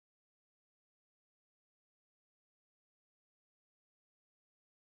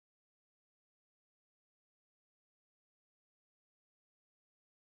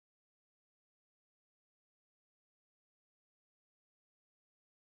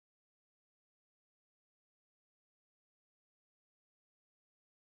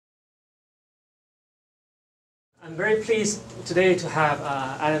I'm very pleased today to have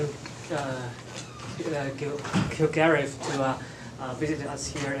Adam Kilgariff to visit us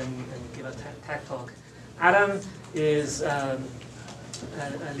here and give a tech talk. Adam is a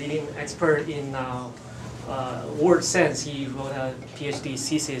leading expert in word sense. He wrote a PhD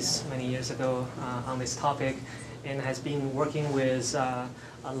thesis many years ago on this topic and has been working with a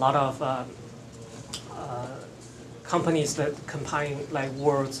lot of companies that combine like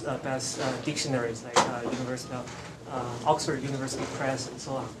world's best dictionaries, like Oxford University Press and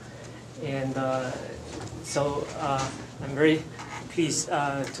so on. And so I'm very pleased to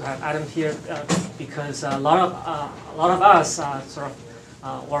have Adam here because a lot of us sort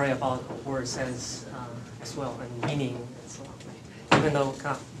of worry about word sense as well and meaning and so on. Even though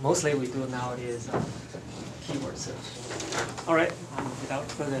mostly we do nowadays keyword search. All right, without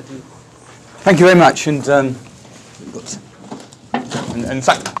further ado. Thank you very much, and in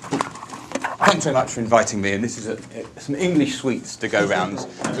fact, thanks very much for inviting me. And this is some English sweets to go round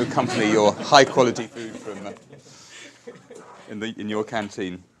to accompany your high-quality food from in your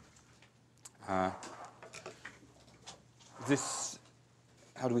canteen. How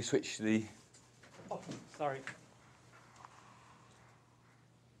do we switch the? Oh, sorry.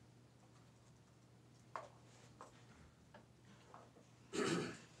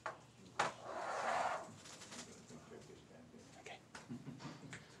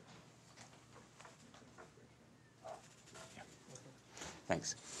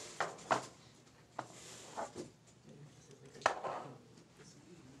 Thanks.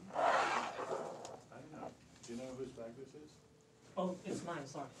 Do you know whose bag this is? Oh, it's mine,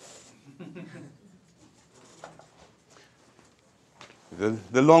 sorry.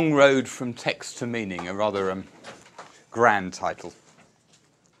 The Long Road from Text to Meaning, a rather grand title.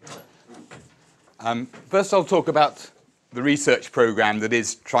 First I'll talk about the research program that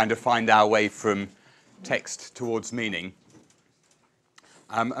is trying to find our way from text towards meaning.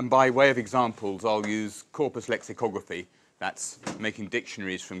 And by way of examples, I'll use corpus lexicography, that's making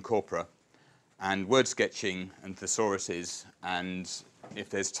dictionaries from corpora, and word sketching and thesauruses, and if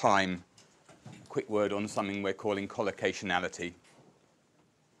there's time, a quick word on something we're calling collocationality.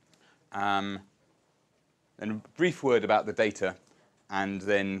 Then a brief word about the data, and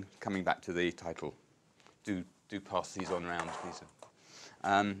then coming back to the title. Do pass these on round, please.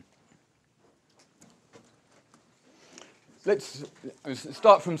 Let's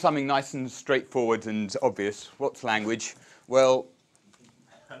start from something nice and straightforward and obvious. What's language? Well,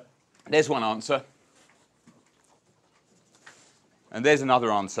 there's one answer. And there's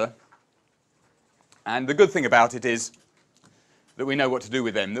another answer. And the good thing about it is that we know what to do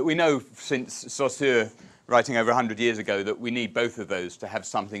with them. That we know since Saussure, writing over 100 years ago, that we need both of those to have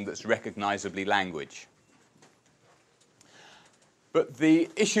something that's recognizably language. But the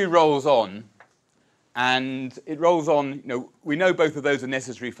issue rolls on. And it rolls on, we know both of those are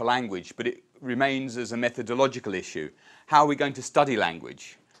necessary for language, but it remains as a methodological issue. How are we going to study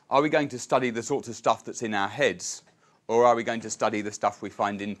language? Are we going to study the sorts of stuff that's in our heads, or are we going to study the stuff we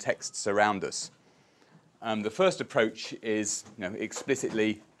find in texts around us? The first approach is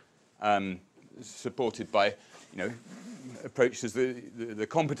explicitly supported by approaches, the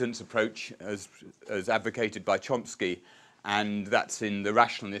competence approach as advocated by Chomsky. And that's in the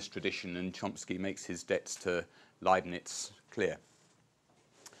rationalist tradition, and Chomsky makes his debts to Leibniz clear,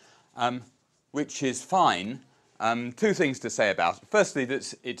 which is fine. Two things to say about it. Firstly,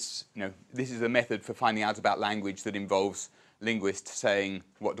 that this is a method for finding out about language that involves linguists saying,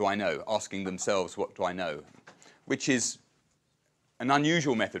 "What do I know?" asking themselves, "What do I know?" which is an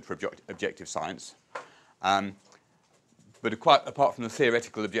unusual method for objective science. But quite apart from the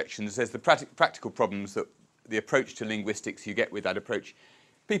theoretical objections, there's the practical problems that the approach to linguistics you get with that approach.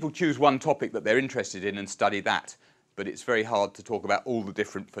 People choose one topic that they're interested in and study that, but it's very hard to talk about all the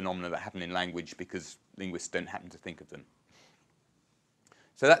different phenomena that happen in language because linguists don't happen to think of them.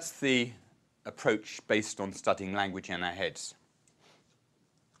 So that's the approach based on studying language in our heads.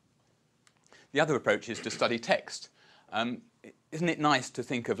 The other approach is to study text. Isn't it nice to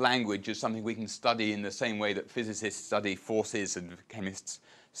think of language as something we can study in the same way that physicists study forces and chemists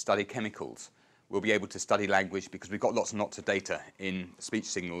study chemicals? We'll be able to study language because we've got lots and lots of data in speech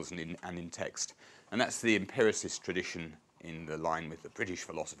signals and in text. And that's the empiricist tradition in the line with the British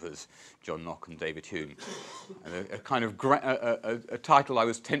philosophers, John Locke and David Hume. And a title I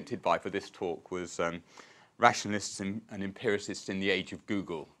was tempted by for this talk was Rationalists and Empiricists in the Age of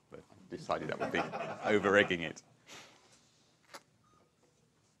Google, but I decided that would be over-egging it.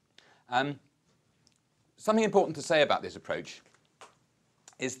 Something important to say about this approach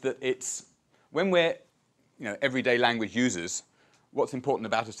is that when we're everyday language users, what's important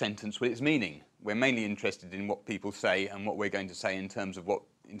about a sentence? Well, its meaning. We're mainly interested in what people say and what we're going to say in terms of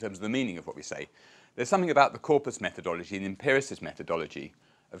the meaning of what we say. There's something about the corpus methodology, the empiricist methodology,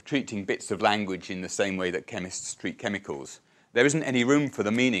 of treating bits of language in the same way that chemists treat chemicals. There isn't any room for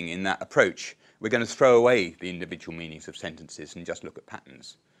the meaning in that approach. We're going to throw away the individual meanings of sentences and just look at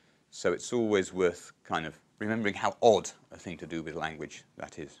patterns. So it's always worth kind of remembering how odd a thing to do with language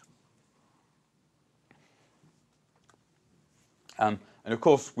that is. And of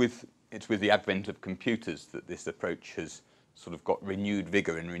course, it's with the advent of computers that this approach has sort of got renewed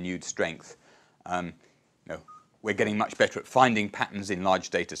vigor and renewed strength. We're getting much better at finding patterns in large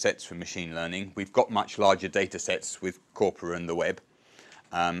data sets from machine learning. We've got much larger data sets with corpora and the web.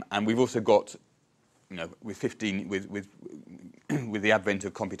 And we've also got, with the advent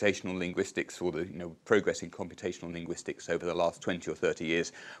of computational linguistics, or the progress in computational linguistics over the last 20 or 30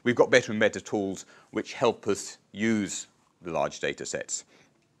 years, we've got better and better tools which help us use the large data sets,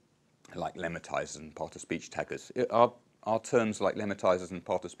 like lemmatizers and part-of-speech taggers. Are terms like lemmatizers and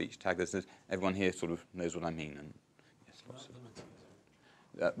part-of-speech taggers, everyone here sort of knows what I mean? And yes,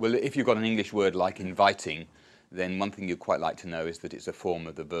 well, if you've got an English word like inviting, then one thing you'd quite like to know is that it's a form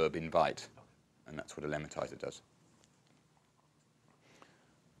of the verb invite, and that's what a lemmatizer does.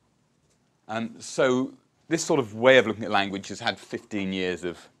 So this sort of way of looking at language has had 15 years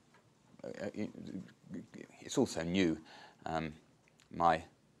of... it's also new.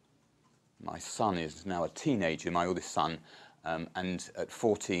 My son is now a teenager, my oldest son, and at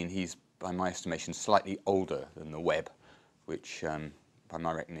 14 he's, by my estimation, slightly older than the web, which, by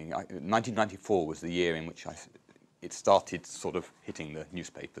my reckoning, 1994 was the year in which it started sort of hitting the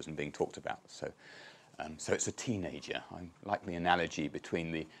newspapers and being talked about. So it's a teenager. I like the analogy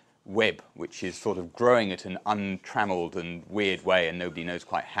between the web, which is sort of growing at an untrammeled and weird way and nobody knows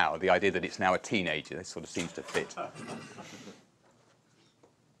quite how. The idea that it's now a teenager, this sort of seems to fit.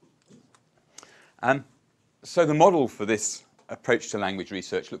 So the model for this approach to language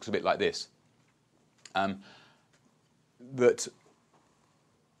research looks a bit like this. That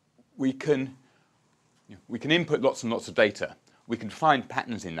we can input lots and lots of data. We can find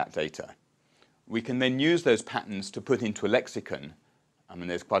patterns in that data. We can then use those patterns to put into a lexicon. I mean,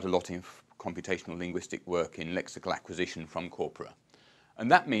 there's quite a lot in computational linguistic work in lexical acquisition from corpora.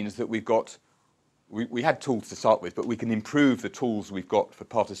 And that means that we had tools to start with, but we can improve the tools we've got for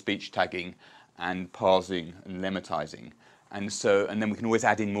part-of-speech tagging and parsing and lemmatizing. And then we can always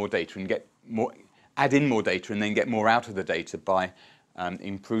add in more data and then get more out of the data by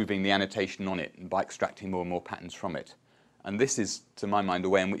improving the annotation on it and by extracting more and more patterns from it. And this is, to my mind, a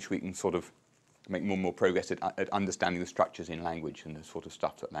way in which we can sort of make more and more progress at understanding the structures in language and the sort of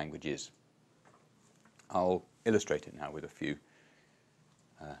stuff that language is. I'll illustrate it now with a few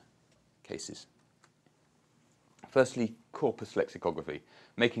cases. Firstly, corpus lexicography,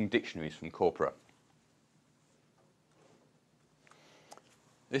 making dictionaries from corpora.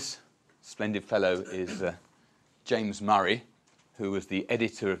 This splendid fellow is James Murray, who was the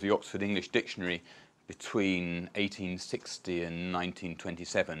editor of the Oxford English Dictionary between 1860 and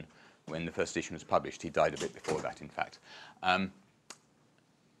 1927, when the first edition was published. He died a bit before that, in fact.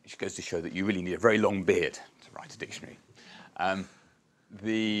 Which goes to show that you really need a very long beard to write a dictionary.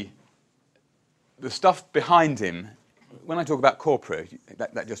 The stuff behind him, when I talk about corpora,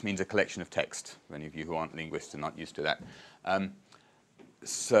 that just means a collection of text, for any of you who aren't linguists and aren't used to that.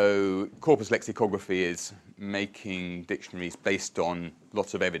 So corpus lexicography is making dictionaries based on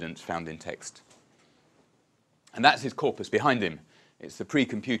lots of evidence found in text. And that's his corpus behind him. It's the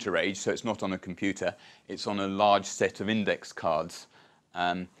pre-computer age, so it's not on a computer. It's on a large set of index cards.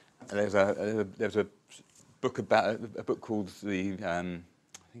 There's a book called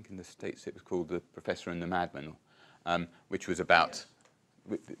I think in the States it was called The Professor and the Madman, which was about,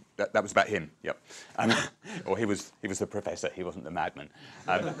 that was about him, yep. Or he was the professor, he wasn't the madman.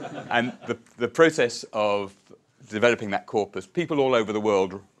 And the process of developing that corpus, people all over the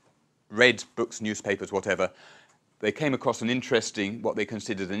world read books, newspapers, whatever. They came across what they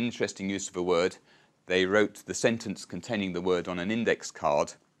considered an interesting use of a word. They wrote the sentence containing the word on an index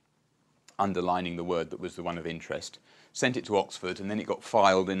card, underlining the word that was the one of interest, sent it to Oxford, and then it got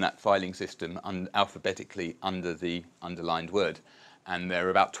filed in that filing system alphabetically under the underlined word. And there are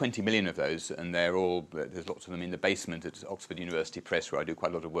about 20 million of those, and there's lots of them in the basement at Oxford University Press, where I do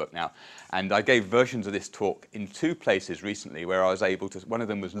quite a lot of work now. And I gave versions of this talk in two places recently where I was able to, one of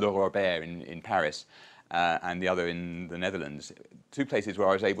them was Le Robert in Paris, and the other in the Netherlands. Two places where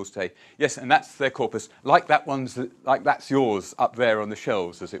I was able to say, yes, and that's their corpus, like that's yours up there on the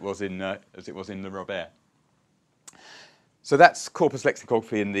shelves, as it was in Le Robert. So that's corpus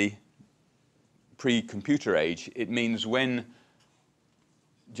lexicography in the pre-computer age. It means when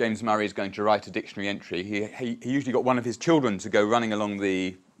James Murray is going to write a dictionary entry, he usually got one of his children to go running along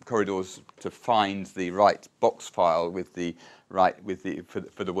the corridors to find the right box file with the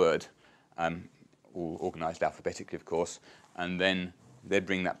for the word, all organised alphabetically, of course, and then they'd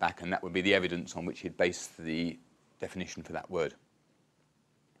bring that back, and that would be the evidence on which he'd base the definition for that word,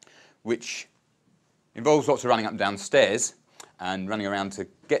 which involves lots of running up and down stairs and running around to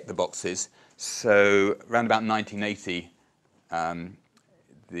get the boxes. So around about 1980,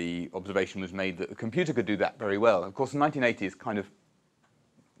 the observation was made that the computer could do that very well. Of course, in 1980s kind of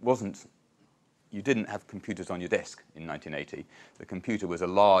wasn't, you didn't have computers on your desk in 1980. The computer was a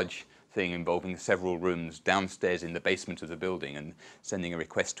large thing involving several rooms downstairs in the basement of the building, and sending a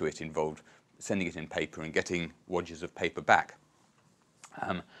request to it involved sending it in paper and getting wadges of paper back.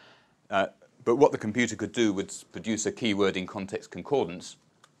 But what the computer could do was produce a keyword in context concordance,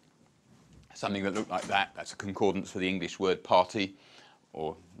 something that looked like that. That's a concordance for the English word party,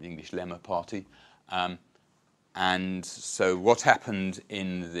 or the English lemma party. And so what happened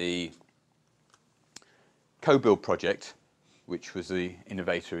in the CoBuild project, which was the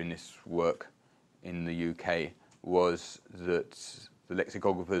innovator in this work in the UK, was that the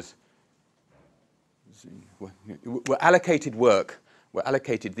lexicographers were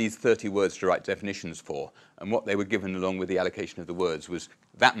allocated these 30 words to write definitions for, and what they were given along with the allocation of the words was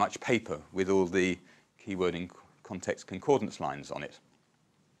that much paper with all the keyword in context concordance lines on it.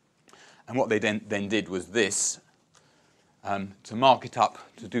 And what they then did was this, to mark it up,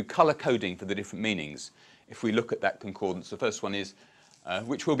 to do colour coding for the different meanings. If we look at that concordance, the first one is,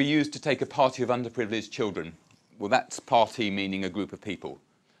 which will be used to take a party of underprivileged children. Well, that's party meaning a group of people.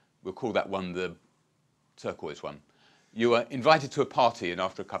 We'll call that one the turquoise one. You are invited to a party, and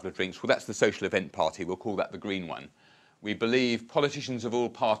after a couple of drinks, well, that's the social event party. We'll call that the green one. We believe politicians of all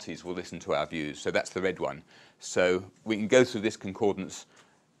parties will listen to our views, so that's the red one. So we can go through this concordance,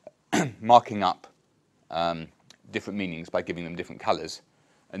 marking up different meanings by giving them different colours.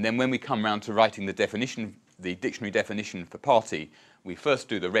 And then when we come round to writing the definition, the dictionary definition for party, we first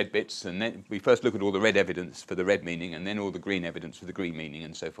do the red bits, and then we first look at all the red evidence for the red meaning, and then all the green evidence for the green meaning,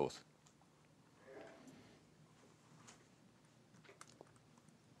 and so forth.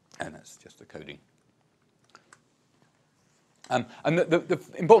 And that's just the coding. And the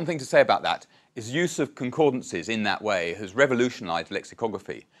important thing to say about that is use of concordances in that way has revolutionized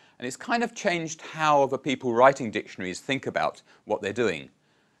lexicography. And it's kind of changed how the people writing dictionaries think about what they're doing.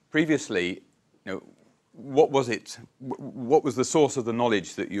 Previously, what was it? What was the source of the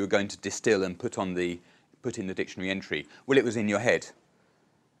knowledge that you were going to distill and put in the dictionary entry? Well, it was in your head.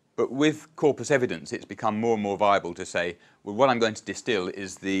 But with corpus evidence, it's become more and more viable to say, well, what I'm going to distill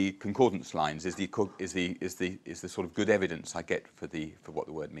is the concordance lines, is the sort of good evidence I get for what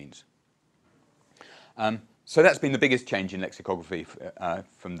the word means. So that's been the biggest change in lexicography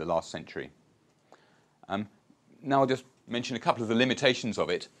from the last century. Now I'll just mention a couple of the limitations of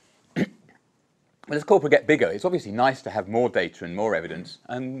it. When as corpora get bigger, it's obviously nice to have more data and more evidence.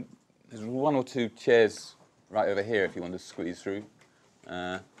 And there's one or two chairs right over here if you want to squeeze through.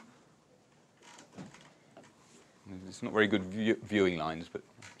 It's not very good viewing lines, but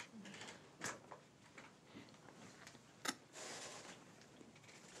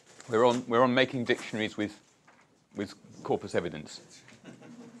we're on making dictionaries with corpus evidence.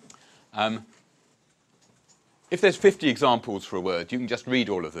 If there's 50 examples for a word, you can just read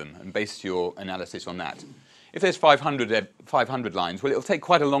all of them and base your analysis on that. If there's 500 lines, well, it'll take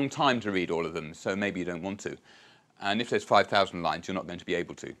quite a long time to read all of them, so maybe you don't want to. And if there's 5,000 lines, you're not going to be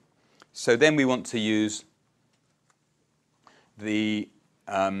able to. So then we want to use the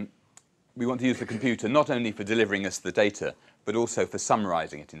computer not only for delivering us the data, but also for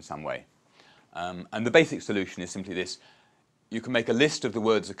summarizing it in some way. And the basic solution is simply this. You can make a list of the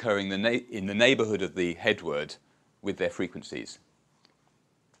words occurring in the neighborhood of the head word with their frequencies.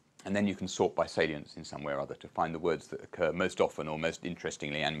 And then you can sort by salience in some way or other to find the words that occur most often, or most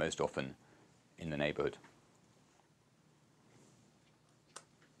interestingly and most often, in the neighborhood.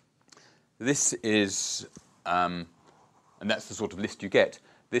 This is, and that's the sort of list you get.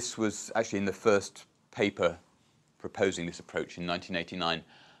 This was actually in the first paper proposing this approach in 1989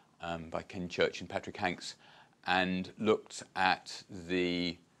 by Ken Church and Patrick Hanks, and looked at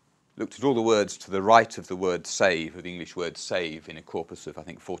all the words to the right of the word save, of the English word save, in a corpus of, I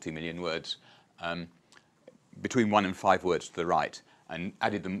think, 40 million words, between 1 and 5 words to the right, and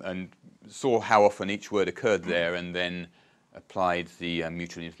added them and saw how often each word occurred there, and then applied the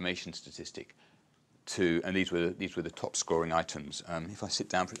mutual information statistic to, and these were the top scoring items. If I sit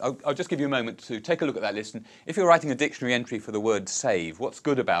down, I'll just give you a moment to take a look at that list. And if you're writing a dictionary entry for the word save, what's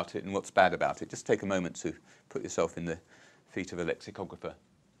good about it and what's bad about it? Just take a moment to put yourself in the feet of a lexicographer.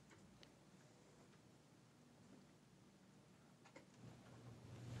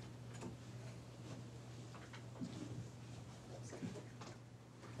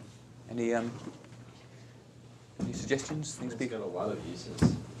 Any suggestions? Things It's people. got a lot of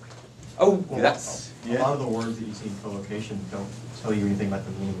uses. Oh, Well, that's a lot of the words that you see in collocation don't tell you anything about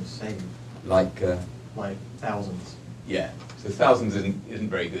the meaning of save, like like thousands. yeah. So thousands isn't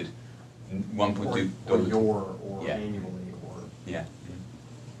very good. $1.2 Or your, or Yeah. annually, or. Yeah.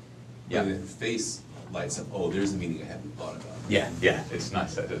 Yeah. Yeah. The face lights up. Oh, there's a meaning I hadn't thought about. Yeah. Yeah. It's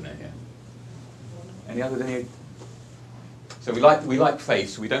nice, that, doesn't it? Yeah. Any? So we like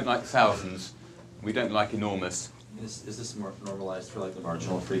face. We don't like thousands. We don't like enormous. Is this more normalized for like the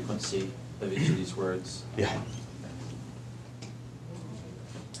marginal frequency of each of these words? Yeah.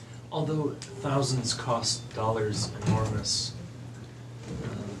 Although thousands cost dollars enormous,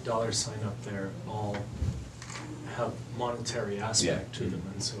 dollar sign up there all have monetary aspect to them,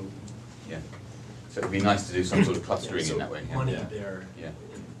 and so. Yeah. So it'd be nice to do some sort of clustering so in that way. Yeah. money Yeah. there. Yeah.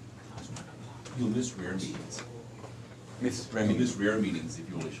 You'll miss rare meanings. Miss You'll Remy. miss rare meanings if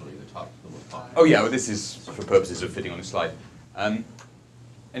you only show you the top. Oh yeah. Well, this is for purposes of fitting on a slide.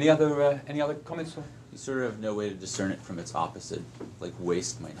 Any other comments? You sort of have no way to discern it from its opposite. Like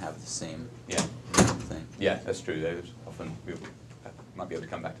waste might have the same Yeah. thing. Yeah, that's true. There's often we might be able to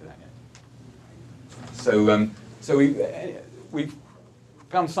come back to that. Yeah. So we've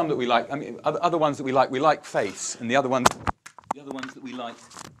found some that we like. I mean, other ones that we like. We like face, and the other ones that we like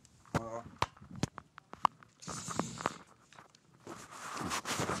are.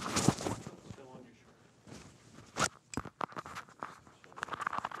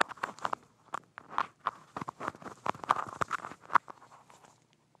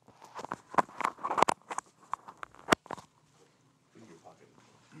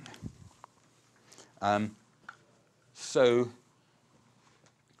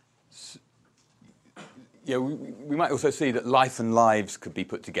 Yeah, we might also see that life and lives could be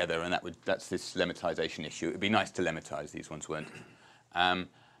put together, and that's this lemmatisation issue. It would be nice to lemmatise. These ones weren't.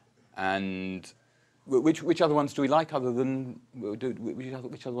 And which other ones do we like other than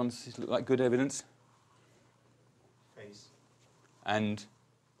which other ones look like good evidence? Face. And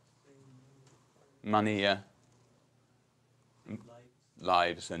money, yeah.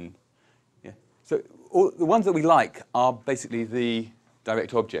 Lives and yeah. So all the ones that we like are basically the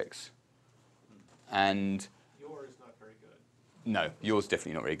direct objects. And Your is not very good. no, yours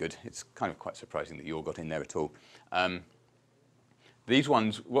definitely not very good. It's kind of quite surprising that your got in there at all. These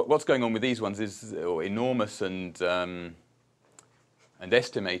ones, what's going on with these ones is enormous and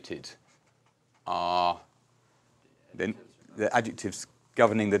estimated are the adjectives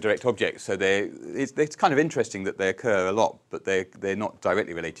governing the direct object. So it's kind of interesting that they occur a lot, but they're not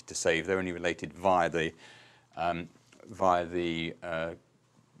directly related to save. They're only related via the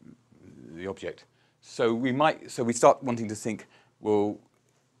object. So we start wanting to think, well,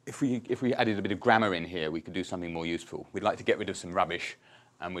 if we added a bit of grammar in here, we could do something more useful. We'd like to get rid of some rubbish,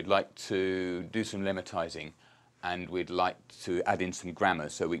 and we'd like to do some lemmatising, and we'd like to add in some grammar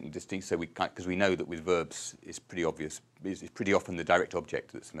so we can distinguish. Because we know that with verbs, it's pretty obvious. It's pretty often the direct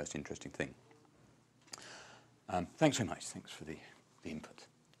object that's the most interesting thing. Thanks very much. Thanks for the input.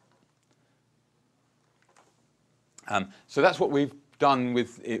 So that's what we've done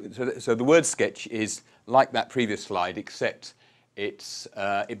with it. So the word sketch is like that previous slide, except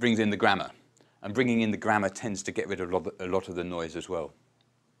it brings in the grammar, and bringing in the grammar tends to get rid of a lot of the noise as well.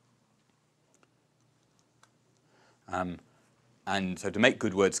 And so to make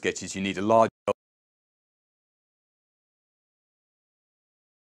good word sketches, you need a large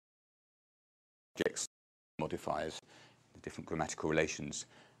objects modifiers, different grammatical relations.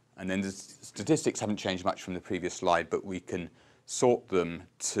 And then the statistics haven't changed much from the previous slide, but we can sort them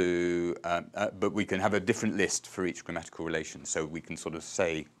to, but we can have a different list for each grammatical relation, so we can sort of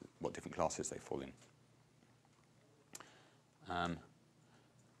say what different classes they fall in.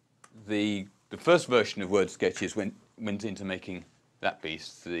 The first version of word sketches went into making that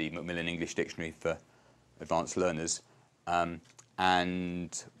beast, the Macmillan English Dictionary for Advanced Learners,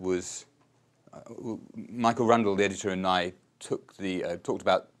 and was Michael Rundle, the editor, and I talked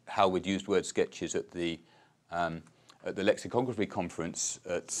about how we'd used word sketches at the lexicography conference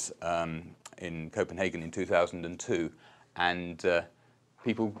in Copenhagen in 2002, and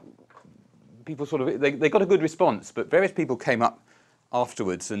people sort of they got a good response, but various people came up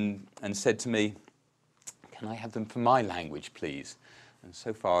afterwards and said to me, "Can I have them for my language, please?" And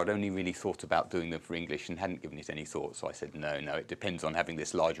so far, I'd only really thought about doing them for English and hadn't given it any thought. So I said, no, it depends on having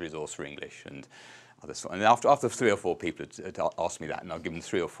this large resource for English and other stuff. And after 3 or 4 people had asked me that, and I've given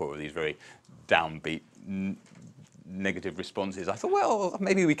 3 or 4 of these very downbeat, negative responses, I thought, well,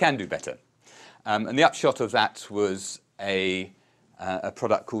 maybe we can do better. And the upshot of that was a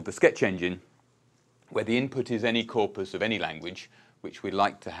product called the Sketch Engine, where the input is any corpus of any language which we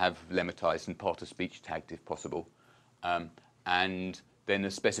like to have lemmatized and part-of-speech tagged if possible, and then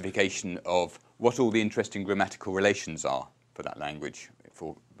a specification of what all the interesting grammatical relations are for that language,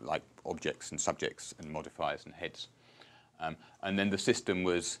 for like objects and subjects and modifiers and heads. And then the system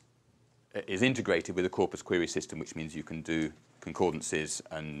is integrated with a corpus query system, which means you can do concordances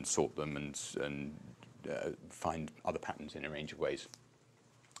and sort them and find other patterns in a range of ways.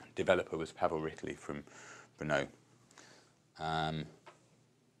 Developer was Pavel Rickley from Brno.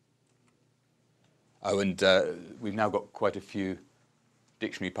 We've now got quite a few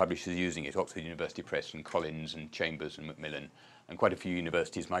dictionary publishers using it, Oxford University Press and Collins and Chambers and Macmillan, and quite a few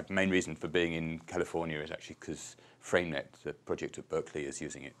universities. My main reason for being in California is actually because FrameNet, the project at Berkeley, is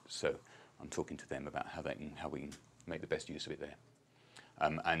using it. So I'm talking to them about how we can make the best use of it there.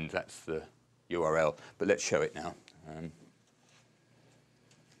 And that's the URL, but let's show it now.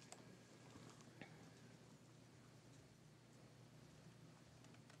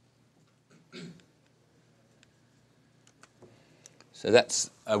 So that's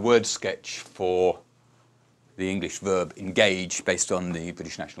a word sketch for the English verb engage based on the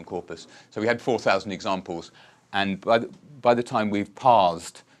British National Corpus. So we had 4,000 examples, and by the time we've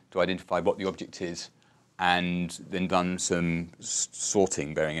parsed to identify what the object is and then done some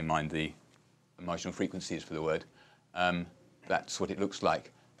sorting, bearing in mind the marginal frequencies for the word, that's what it looks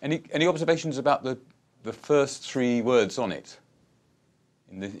like. Any observations about the first 3 words on it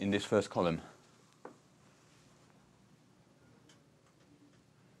in this first column?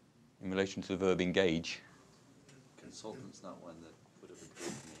 In relation to the verb engage. Consultant's not one that would have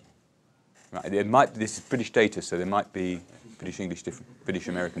occurred to me. Right, it might. This is British data, so there might be British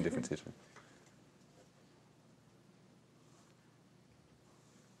American differences.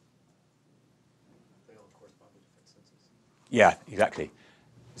 They all correspond to different senses. Yeah, exactly.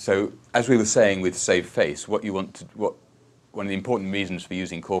 So as we were saying with save face, one of the important reasons for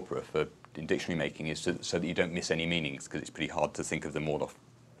using corpora in dictionary making is so that you don't miss any meanings, because it's pretty hard to think of them all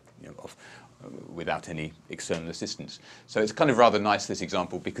without any external assistance. So it's kind of rather nice, this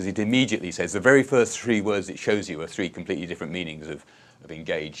example, because it immediately says the very first 3 words it shows you are 3 completely different meanings of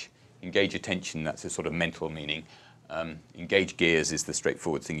engage. Engage attention, that's a sort of mental meaning. Engage gears is the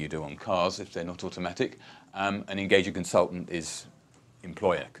straightforward thing you do on cars if they're not automatic. And engage a consultant is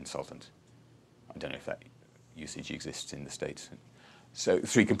employer consultant. I don't know if that usage exists in the States. So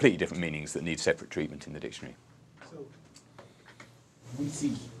 3 completely different meanings that need separate treatment in the dictionary. So we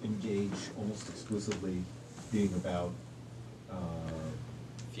see engage almost exclusively being about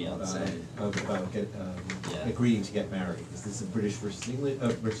Fiancé. Yeah. agreeing to get married. Is this a British versus English,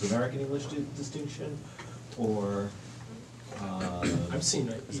 versus American English distinction, or? I've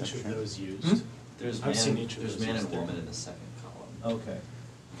seen each of those used. There's I've seen each of there's those man used and there. woman in the second column. Okay.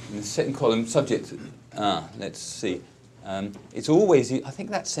 In the second column, subject, let's see. It's always, I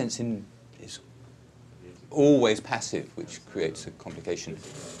think that sense is always passive, which creates a complication.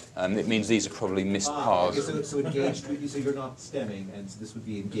 It means these are probably missed pars. Okay, so engaged, so you're not stemming, and so this would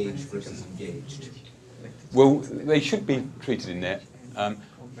be engaged versus engaged. Well, they should be treated in there.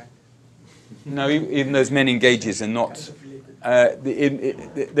 No, even those men engages are not.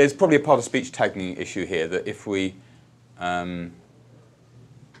 There's probably a part of speech tagging issue here that if we. I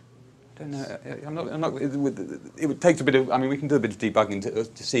don't know. It takes a bit of. I mean, we can do a bit of debugging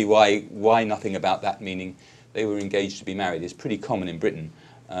to see why nothing about that meaning they were engaged to be married is pretty common in Britain.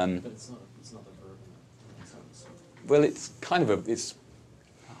 But it's not the verb in that sense. Well, it's kind of it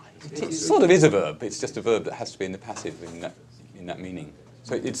sort of is a verb. It's just a verb that has to be in the passive in that meaning.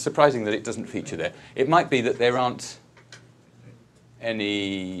 So it's surprising that it doesn't feature there. It might be that there aren't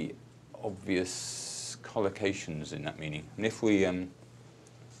any obvious collocations in that meaning. And if we,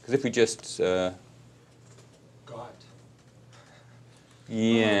 because if we just, God.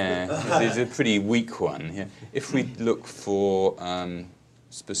 yeah, this is a pretty weak one. Yeah. If we look for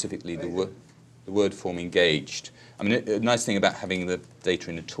specifically the word form engaged, I mean, a nice thing about having the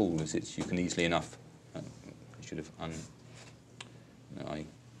data in a tool is you can easily enough. I should have no, I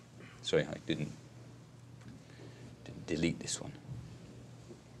didn't delete this one.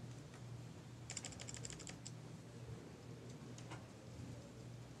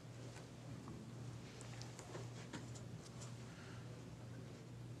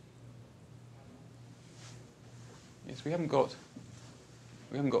 Yes, we haven't got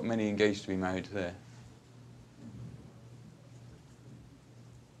many engaged to be married there.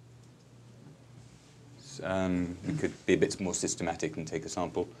 We could be a bit more systematic and take a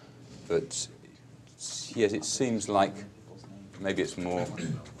sample, but yes, it seems like maybe it's more.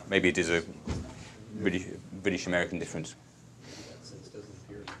 Maybe it is a British American difference.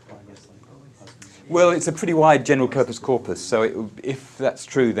 Well, it's a pretty wide general purpose corpus, so it would, if that's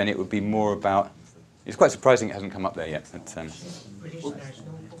true, then it would be more about... It's quite surprising it hasn't come up there yet. But, British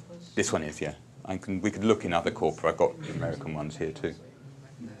national corpus? this one is, yeah. We could look in other corpora. I've got American ones here too.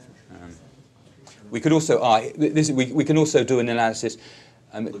 We could also... we can also do an analysis...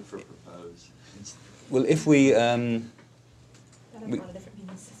 Look for propose. well, if we... That has a lot of different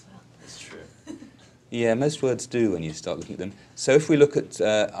meanings as well. That's true. yeah, most words do when you start looking at them. So if we look at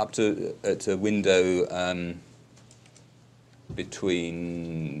up to at a window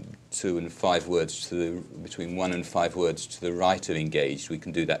between 2 and 5 words to the between 1 and 5 words to the right of engaged, we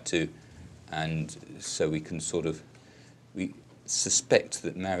can do that too, and so we can sort of we suspect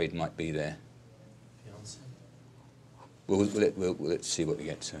that married might be there. Fiancé. Let's see what we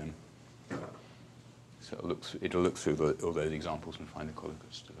get. So it'll look through all those examples and find the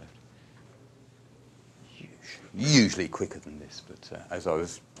collocates to the left. Usually quicker than this, but as I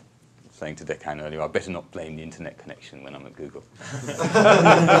was saying to Deccan earlier, I better not blame the internet connection when I'm at Google.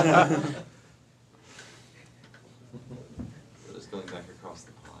 Just going back across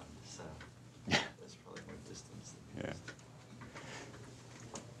the pond, so there's probably more distance.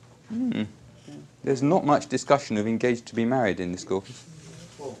 Yeah. There's not much discussion of engaged to be married in this corpus.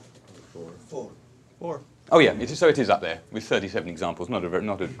 Four. Oh yeah, so it is up there with 37 examples, not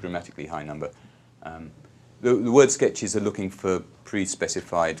a grammatically high number. The word sketches are looking for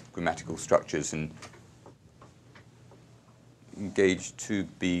pre-specified grammatical structures, and engaged to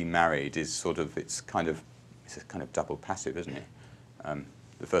be married is sort of it's a kind of double passive, isn't it?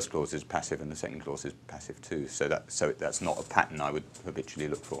 The first clause is passive and the second clause is passive too. So that's not a pattern I would habitually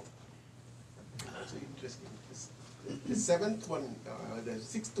look for. That's interesting. The seventh one, the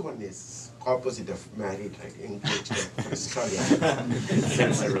sixth one is opposite of married, right? Engaged and Australia.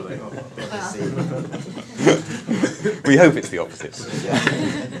 Similarly. We hope it's the opposite.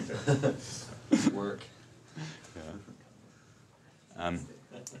 Work. And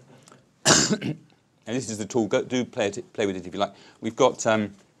this is the tool. Do play with it if you like. We've got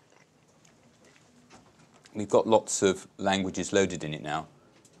lots of languages loaded in it now.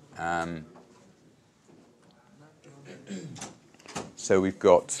 So we've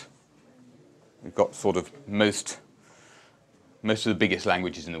got sort of most of the biggest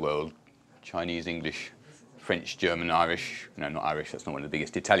languages in the world: Chinese, English, French, German, Irish. No, not Irish. That's not one of the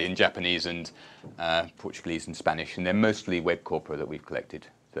biggest. Italian, Japanese, and Portuguese and Spanish. And they're mostly web corpora that we've collected.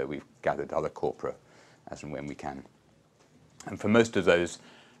 So we've gathered other corpora as and when we can. And for most of those,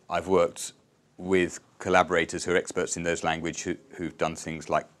 I've worked with collaborators who are experts in those languages who've done things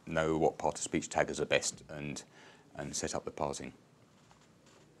like know what part of speech taggers are best and set up the parsing.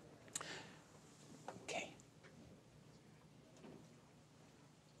 Okay.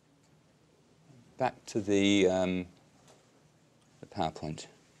 Back to the PowerPoint.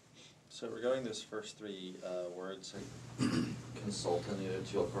 So regarding those first three words, consult and the other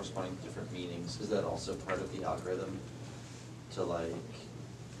two corresponding to different meanings, is that also part of the algorithm to like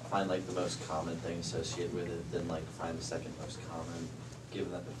find like the most common thing associated with it, then like find the second most common,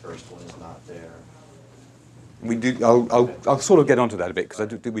 given that the first one is not there? We do. I'll sort of get onto that a bit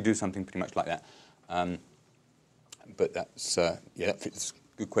because we do something pretty much like that. But that's that fits.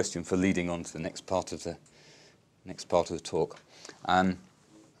 Good question for leading on to the next part of the talk. Yeah.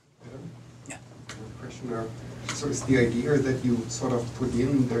 Question. So is the idea that you sort of put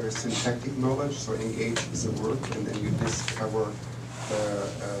in the syntactic knowledge, so engage is a word, and then you discover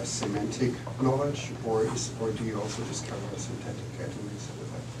the semantic knowledge, or do you also discover syntactic categories with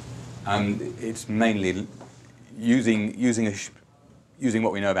that? It's mainly using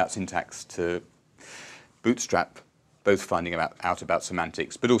what we know about syntax to bootstrap both finding out about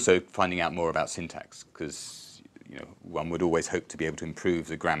semantics, but also finding out more about syntax, because one would always hope to be able to improve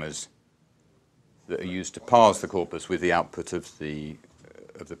the grammars that are used to parse the corpus with the output of the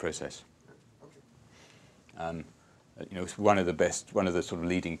process. One of the sort of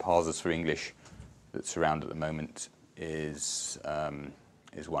leading parsers for English that's around at the moment is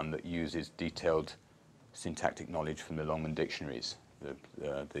one that uses detailed syntactic knowledge from the Longman dictionaries, the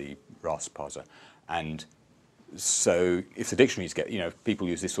RAS parser. And so if the dictionaries if people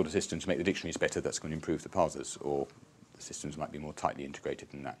use this sort of system to make the dictionaries better, that's going to improve the parsers, or the systems might be more tightly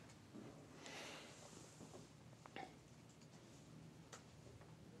integrated than that.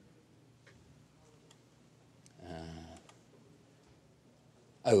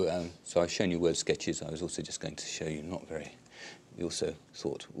 So I've shown you word sketches. I was also just going to show you we also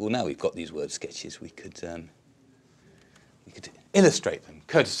thought, well, now we've got these word sketches, we could illustrate them,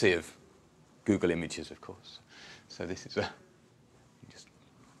 courtesy of Google Images, of course. So this is just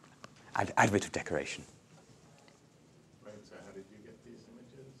add a bit of decoration. Right, so how did you get these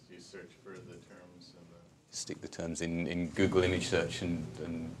images? You search for the terms stick the terms in Google image search and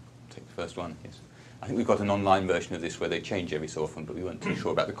take the first one. Yes. I think we've got an online version of this where they change every so often, but we weren't too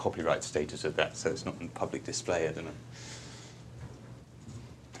sure about the copyright status of that, so it's not on public display. I don't know.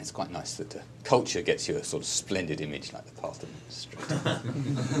 It's quite nice that culture gets you a sort of splendid image like the Parthenon.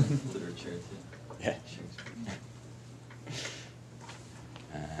 Literature too. Yeah.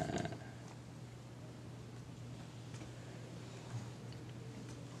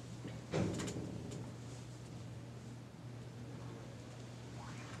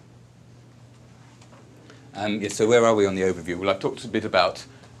 Yes, so where are we on the overview? Well, I've talked a bit about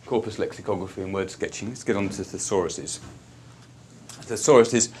corpus lexicography and word sketching. Let's get on to thesauruses.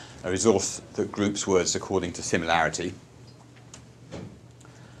 Thesaurus is a resource that groups words according to similarity.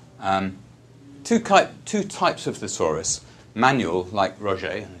 Two types of thesaurus: manual, like Roger,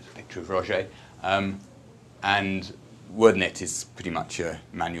 and there's a picture of Roger, and WordNet is pretty much a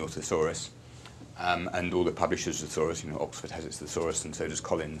manual thesaurus. And all the publishers' thesaurus, Oxford has its thesaurus, and so does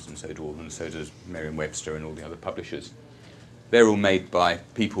Collins, and so do all, and so does Merriam-Webster and all the other publishers. They're all made by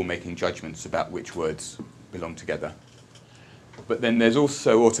people making judgments about which words belong together. But then there's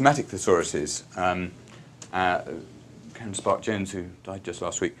also automatic thesauruses. Karen Spark-Jones, who died just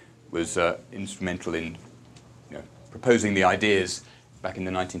last week, was instrumental in proposing the ideas back in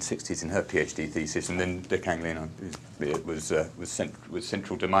the 1960s in her PhD thesis, and then Dick Anglin was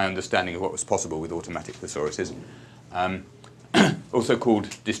central to my understanding of what was possible with automatic thesauruses. Also called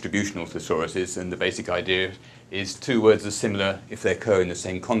distributional thesauruses, and the basic idea is two words are similar if they occur in the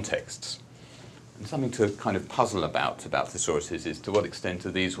same contexts. And something to kind of puzzle about thesauruses is to what extent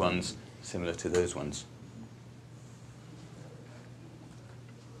are these ones similar to those ones?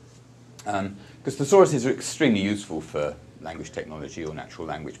 Because thesauruses are extremely useful for language technology or natural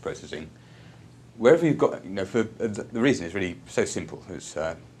language processing. Wherever you've got, the reason is really so simple. It's,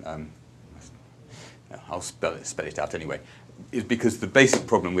 I'll spell it out anyway. Is because the basic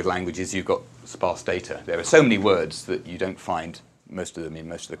problem with language is you've got sparse data. There are so many words that you don't find most of them in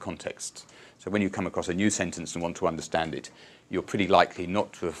most of the contexts. So when you come across a new sentence and want to understand it, you're pretty likely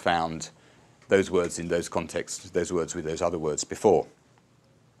not to have found those words in those contexts, those words with those other words before.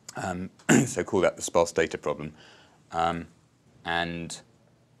 So call that the sparse data problem. I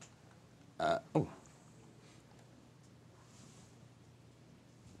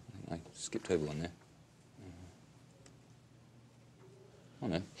skipped over one there. Oh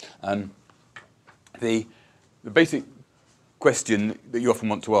no. The basic question that you often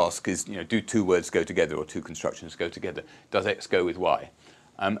want to ask is, do two words go together or two constructions go together? Does X go with Y?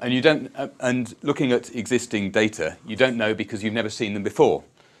 And you don't. And looking at existing data, you don't know because you've never seen them before.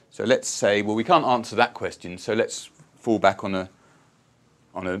 So let's say, well, we can't answer that question, so let's fall back on a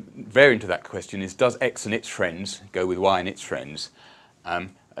variant of that question is, does X and its friends go with Y and its friends?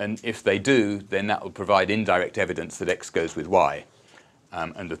 And if they do, then that will provide indirect evidence that X goes with Y.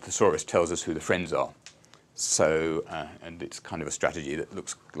 And the thesaurus tells us who the friends are. So, and it's kind of a strategy that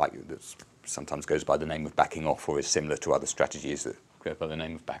looks like, that sometimes goes by the name of backing off, or is similar to other strategies that go by the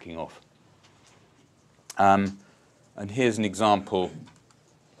name of backing off. And here's an example.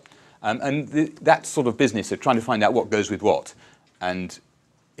 That sort of business of trying to find out what goes with what, and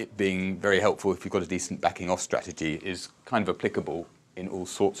it being very helpful if you've got a decent backing off strategy, is kind of applicable in all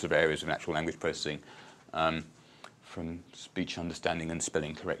sorts of areas of natural language processing, from speech understanding and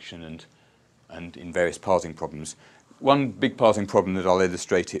spelling correction and in various parsing problems. One big parsing problem that I'll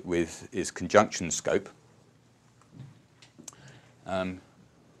illustrate it with is conjunction scope.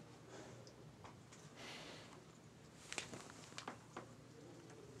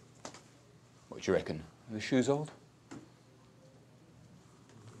 What do you reckon? Are the shoes old?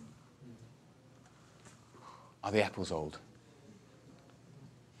 Are the apples old?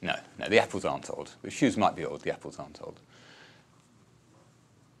 No, the apples aren't old. The shoes might be old, the apples aren't old.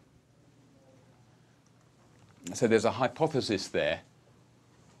 So there's a hypothesis there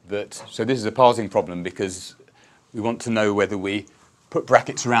that, so this is a parsing problem because we want to know whether we put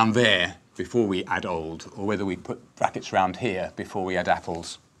brackets around there before we add old, or whether we put brackets around here before we add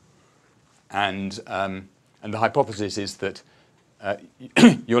apples. And the hypothesis is that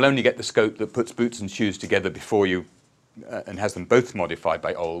you'll only get the scope that puts boots and shoes together before you, and has them both modified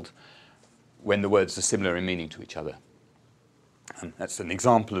by old, when the words are similar in meaning to each other. And that's an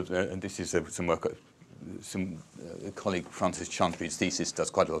example of, and this is some work, a colleague Francis Chantry's thesis does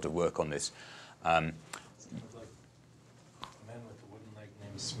quite a lot of work on this. Sounds like a man with a wooden leg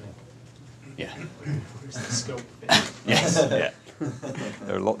named Smith. Yeah. Where's the scope? Yes. Yeah.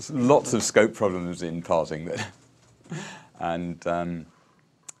 There are lots of scope problems in parsing that, and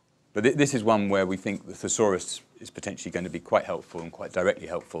but this is one where we think the thesaurus is potentially going to be quite helpful and quite directly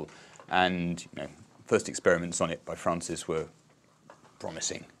helpful, and first experiments on it by Francis were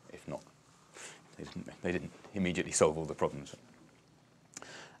promising, if not, they didn't immediately solve all the problems.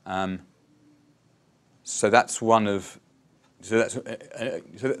 So that's one of, so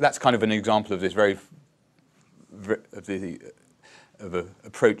that's kind of an example of this of an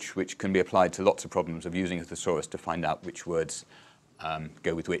approach which can be applied to lots of problems of using a thesaurus to find out which words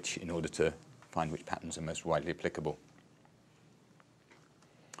go with which in order to find which patterns are most widely applicable.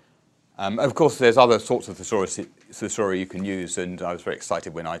 Of course, there's other sorts of thesauri you can use, and I was very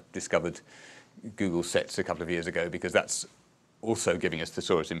excited when I discovered Google sets a couple of years ago, because that's also giving us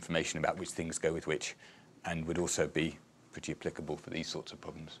thesaurus information about which things go with which, and would also be pretty applicable for these sorts of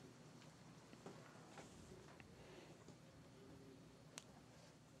problems.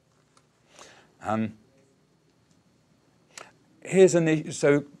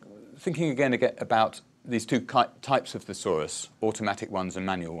 So thinking again about these two types of thesaurus, automatic ones and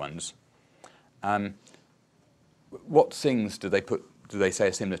manual ones, what things do they say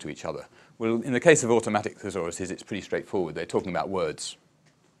are similar to each other? Well, in the case of automatic thesauruses, it's pretty straightforward. They're talking about words.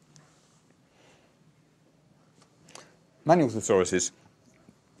 Manual thesauruses,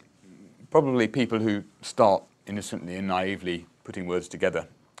 probably people who start innocently and naively putting words together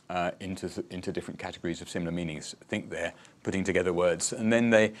into different categories of similar meanings, think they're putting together words, and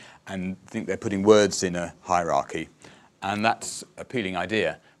then they think they're putting words in a hierarchy, and that's an appealing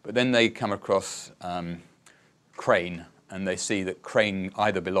idea. But then they come across crane, and they see that crane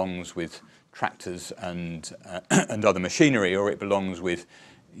either belongs with tractors and other machinery, or it belongs with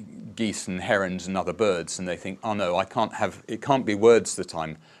geese and herons and other birds, and they think, oh no, it can't be words that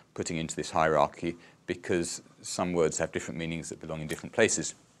I'm putting into this hierarchy, because some words have different meanings that belong in different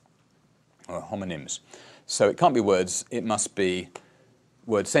places, or homonyms. So it can't be words, it must be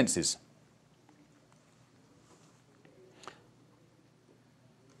word senses.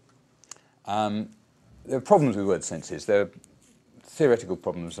 There are problems with word senses. There are theoretical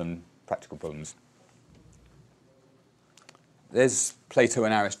problems and practical problems. There's Plato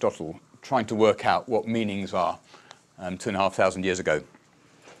and Aristotle trying to work out what meanings are 2,500 years ago.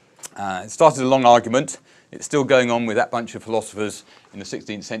 It started a long argument. It's still going on with that bunch of philosophers in the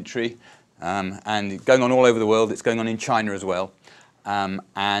 16th century, and going on all over the world. It's going on in China as well,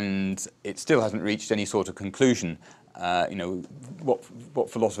 and it still hasn't reached any sort of conclusion. What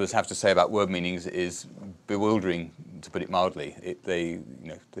philosophers have to say about word meanings is bewildering, to put it mildly.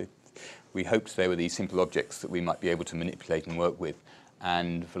 We hoped they were these simple objects that we might be able to manipulate and work with,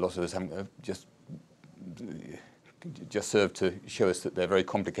 and philosophers have just served to show us that they're very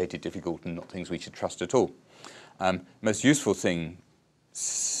complicated, difficult, and not things we should trust at all. Most useful thing,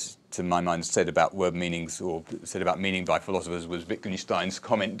 to my mind, said about word meanings, or said about meaning by philosophers, was Wittgenstein's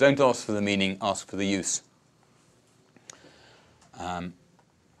comment, "Don't ask for the meaning, ask for the use."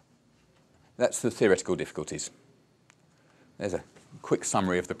 That's the theoretical difficulties. There's a quick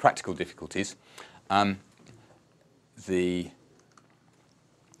summary of the practical difficulties. So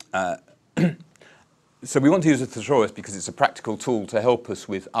we want to use a thesaurus because it's a practical tool to help us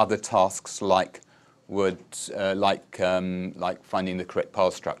with other tasks like words, like finding the correct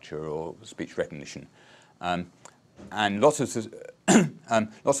parse structure or speech recognition. And lots of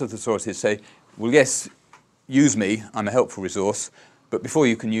thesauruses say, well, yes, use me, I'm a helpful resource, but before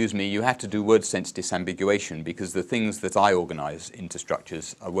you can use me, you have to do word sense disambiguation, because the things that I organize into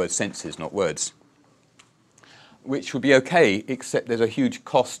structures are word senses, not words. Which would be okay, except there's a huge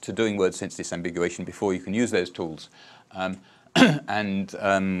cost to doing word sense disambiguation before you can use those tools. Well, I've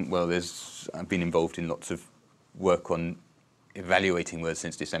been involved in lots of work on evaluating word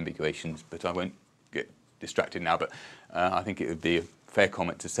sense disambiguations, but I won't get distracted now. But I think it would be a fair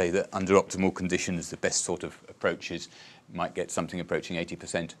comment to say that under optimal conditions, the best sort of approach is might get something approaching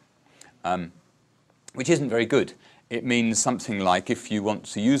 80%, which isn't very good. It means something like, if you want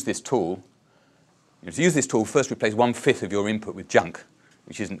to use this tool, first replace 1/5 of your input with junk,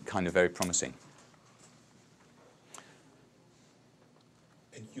 which isn't kind of very promising.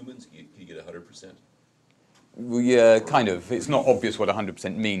 And humans, can you get 100%? Well, yeah, kind of. It's not obvious what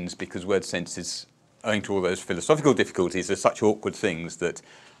 100% means, because word sense is, owing to all those philosophical difficulties, are such awkward things that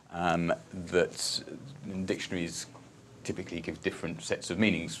dictionaries typically give different sets of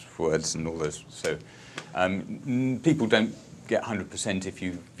meanings for words and all those. So people don't get 100% if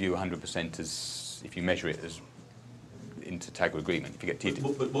you view 100% as, if you measure it as inter-taggle agreement. If you get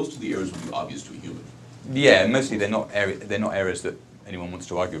but most of the errors would be obvious to a human. Yeah, mostly they're not errors that anyone wants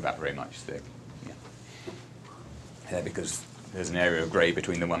to argue about very much. They're because there's an area of grey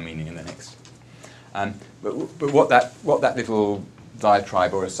between the one meaning and the next. But what that little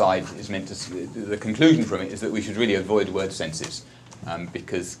diatribe or aside is meant to, the conclusion from it is that we should really avoid word senses.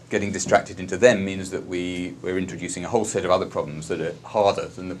 because getting distracted into them means that we're introducing a whole set of other problems that are harder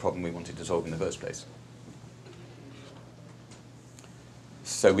than the problem we wanted to solve in the first place.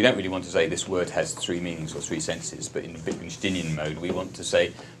 So we don't really want to say this word has 3 meanings or 3 senses, but in Wittgensteinian mode we want to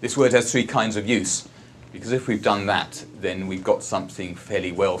say this word has 3 kinds of use, because if we've done that, then we've got something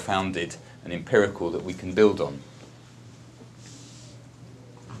fairly well-founded and empirical that we can build on.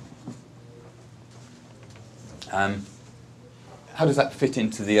 How does that fit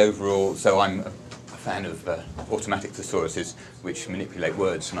into the overall? So I'm a fan of automatic thesauruses, which manipulate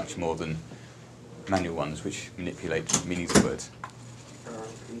words much more than manual ones, which manipulate meanings of words.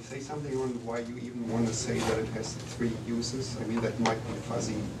 Can you say something on why you even want to say that it has 3 uses? I mean, that might be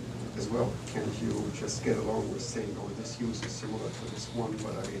fuzzy as well. Can't you just get along with saying, oh, this use is similar to this one,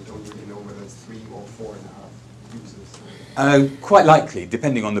 but I don't really know whether it's 3 or 4.5 uses? Quite likely,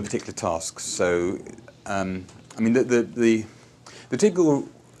 depending on the particular tasks. So, I mean, the typical,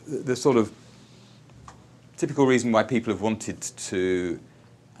 the sort of typical reason why people have wanted to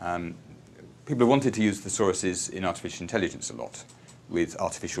use thesauruses in artificial intelligence a lot with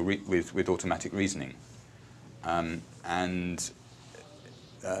with automatic reasoning,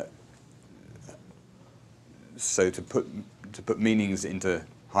 so to put meanings into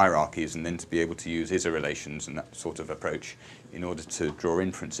hierarchies and then to be able to use ISA relations and that sort of approach in order to draw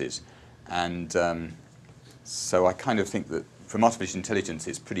inferences. And so I kind of think that from artificial intelligence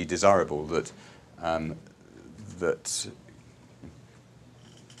it's pretty desirable that that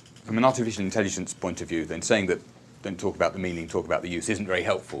from an artificial intelligence point of view, then saying that don't talk about the meaning, talk about the use isn't very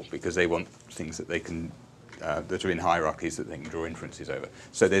helpful, because they want things that they can that are in hierarchies that they can draw inferences over.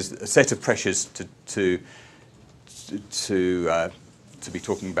 So there's a set of pressures to be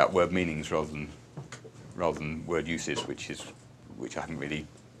talking about word meanings rather than word uses, which I haven't really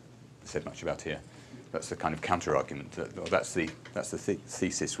said much about here. That's the kind of counter argument. That's the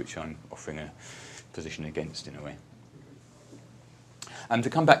thesis which I'm offering a position against in a way. And to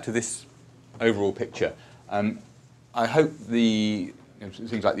come back to this overall picture, I hope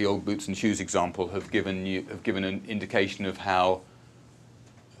things like the old boots and shoes example have given an indication of how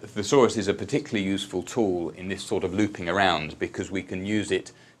the thesaurus is a particularly useful tool in this sort of looping around, because we can use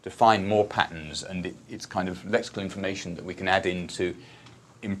it to find more patterns, and it's kind of lexical information that we can add in to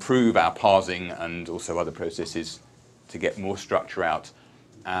improve our parsing and also other processes to get more structure out,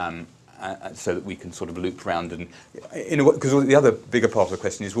 so that we can sort of loop around. And because the other bigger part of the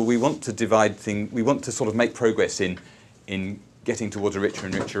question is, well, we want to divide things, we want to sort of make progress in getting towards a richer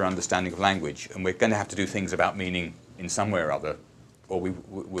and richer understanding of language, and we're going to have to do things about meaning in some way or other, or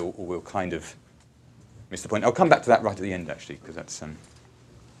we'll kind of miss the point. I'll come back to that right at the end, actually, because that's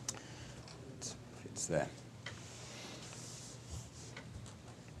it's there.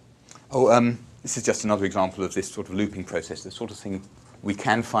 This is just another example of this sort of looping process, the sort of thing we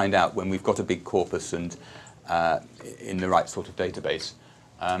can find out when we've got a big corpus and in the right sort of database.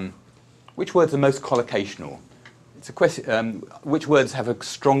 Which words are most collocational? It's a question. Which words have a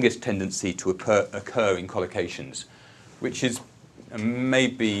strongest tendency to occur in collocations? Which is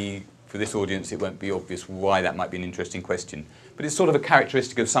maybe for this audience it won't be obvious why that might be an interesting question, but it's sort of a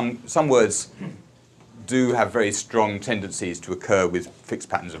characteristic of some words do have very strong tendencies to occur with fixed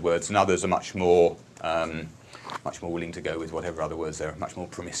patterns of words, and others are much more willing to go with whatever other words there are, much more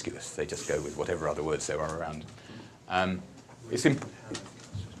promiscuous. They just go with whatever other words there are around. It's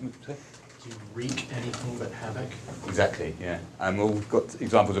Do you wreak anything but havoc? Exactly, yeah. Well, we've got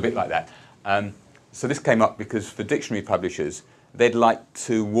examples a bit like that. So this came up because for dictionary publishers, they'd like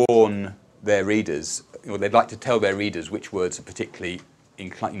to warn their readers, or they'd like to tell their readers which words are particularly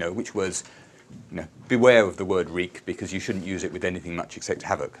inclined, which words, beware of the word wreak, because you shouldn't use it with anything much except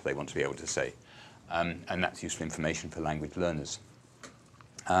havoc, they want to be able to say. And that's useful information for language learners.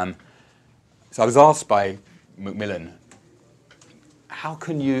 So I was asked by Macmillan,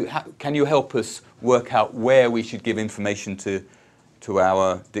 can you help us work out where we should give information to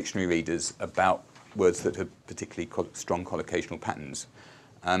our dictionary readers about words that have particularly strong collocational patterns?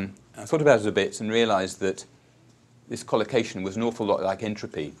 I thought about it a bit and realised that this collocation was an awful lot like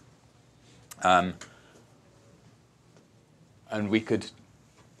entropy. And we could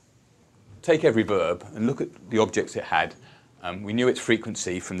take every verb and look at the objects it had. We knew its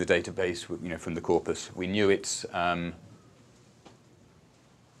frequency from the database, from the corpus. We knew its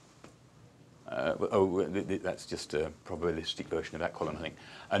that's just a probabilistic version of that column, I think.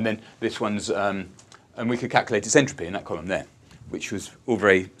 And then this one's, and we could calculate its entropy in that column there, which was all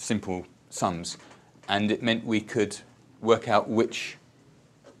very simple sums. And it meant we could work out which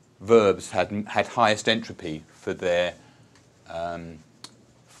verbs had highest entropy for their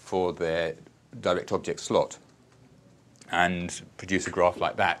direct object slot. and produce a graph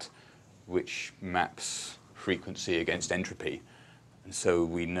like that, which maps frequency against entropy. And so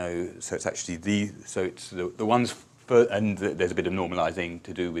we know, so it's actually the ones, and there's a bit of normalizing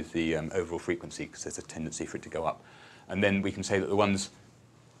to do with the overall frequency, because there's a tendency for it to go up. And then we can say that the ones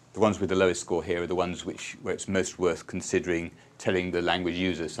with the lowest score here are the ones where it's most worth considering telling the language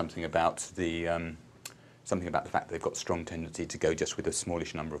users something about the fact that they've got strong tendency to go just with a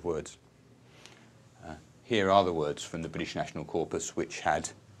smallish number of words. Here are the words from the British National Corpus which had,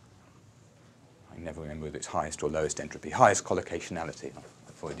 I never remember whether it's highest or lowest entropy, highest collocationality. I'll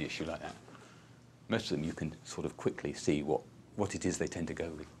avoid the issue like that. Most of them you can sort of quickly see what it is they tend to go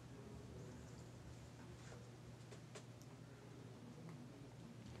with.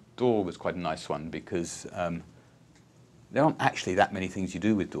 Door was quite a nice one because there aren't actually that many things you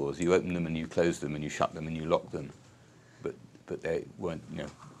do with doors. You open them and you close them and you shut them and you lock them, but they weren't, you know.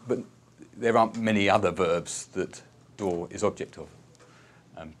 But there aren't many other verbs that door is object of.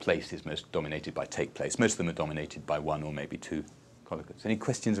 Place is most dominated by take place. Most of them are dominated by one or maybe two collocates. Any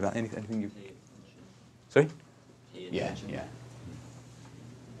questions about anything you? Sorry? Yeah, yeah.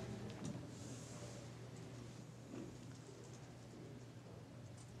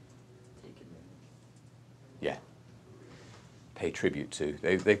 Yeah. Pay tribute to.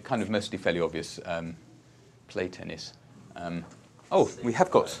 They're kind of mostly fairly obvious. Play tennis. Oh, we have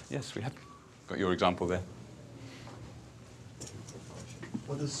got your example there.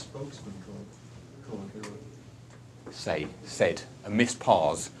 What does spokesman call Say, said, a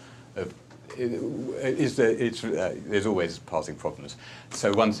misparse of there's always parsing problems.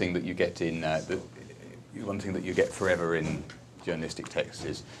 So one thing that you get one thing that you get forever in journalistic text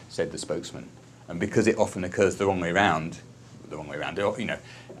is said the spokesman, and because it often occurs the wrong way around, you know,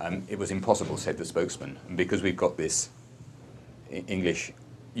 it was impossible, said the spokesman, and because we've got this, English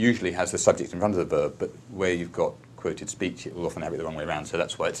usually has the subject in front of the verb, but where you've got quoted speech, it will often have it the wrong way around. So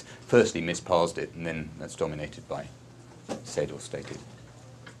that's why it's firstly misparsed it, and then that's dominated by said or stated.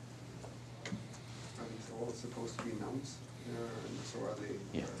 Are these all supposed to be nouns? So are they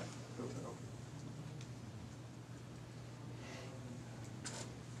Yeah. built up?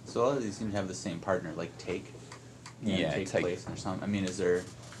 So all of these seem to have the same partner, like take. Yeah, take place or something. I mean, is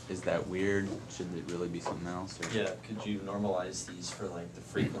that weird? Should it really be something else? Or? Yeah, could you normalize these for like the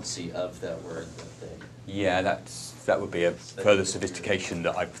frequency of that word that they? Yeah, that would be a further sophistication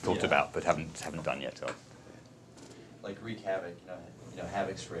that I've thought about but haven't done yet. So. Like wreak havoc, you know,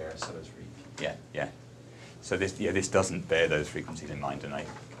 havoc's rare, so is wreak. Yeah, yeah. So this doesn't bear those frequencies in mind, and I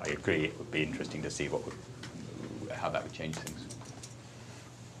agree it would be interesting to see how that would change things.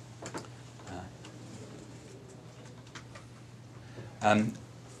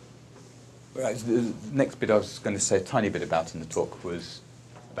 The next bit I was going to say a tiny bit about in the talk was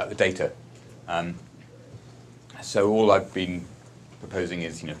about the data. So all I've been proposing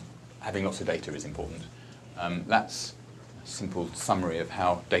is, you know, having lots of data is important. That's a simple summary of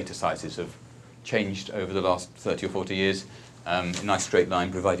how data sizes have changed over the last 30 or 40 years. A nice straight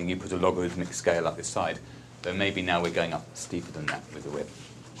line, providing you put a logarithmic scale up this side. Though maybe now we're going up steeper than that with the web.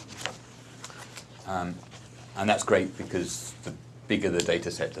 And that's great because the bigger the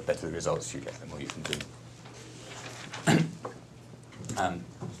data set, the better the results you get, the more you can do.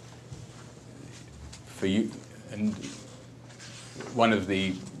 For you, and one of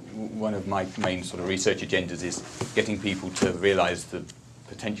my main sort of research agendas is getting people to realise the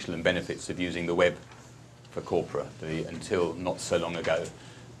potential and benefits of using the web for corpora. Until not so long ago,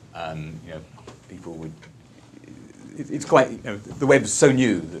 you know, people would. It's quite, you know, the web's so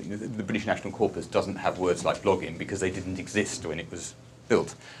new that the British National Corpus doesn't have words like login because they didn't exist when it was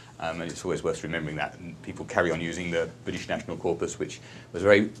built. And it's always worth remembering that. And people carry on using the British National Corpus, which was a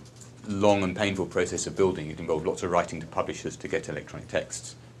very long and painful process of building. It involved lots of writing to publishers to get electronic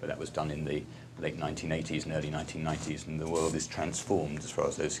texts, but that was done in the late 1980s and early 1990s, and the world is transformed as far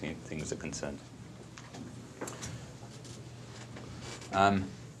as those things are concerned. I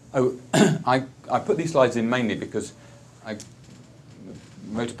put these slides in mainly because I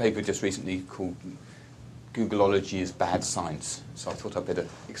wrote a paper just recently called Googleology is Bad Science. So I thought I'd better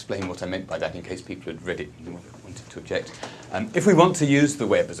explain what I meant by that in case people had read it and wanted to object. If we want to use the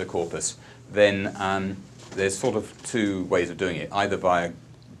web as a corpus, then there's sort of two ways of doing it, either via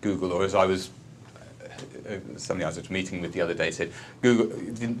Google or as I was, somebody I was at a meeting with the other day said, Google,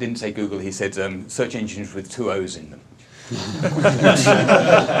 didn't say Google, he said search engines with 2 O's in them.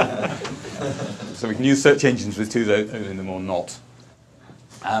 So we can use search engines with 2 O's in them or not.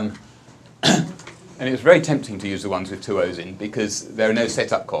 And it's very tempting to use the ones with 2 O's in because there are no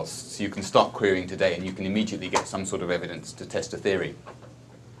setup costs. You can start querying today and you can immediately get some sort of evidence to test a theory.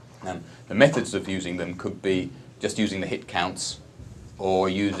 The methods of using them could be just using the hit counts, or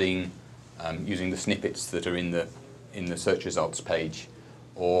using the snippets that are in the search results page,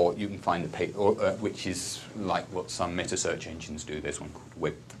 or you can find the page, which is like what some meta search engines do. There's one called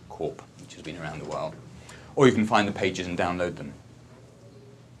WebCorp, which has been around a while, or you can find the pages and download them.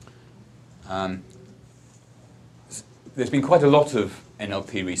 There's been quite a lot of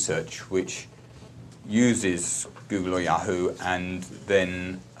NLP research which uses Google or Yahoo and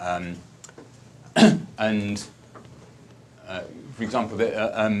then for example, to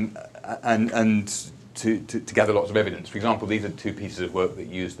gather lots of evidence. For example, these are two pieces of work that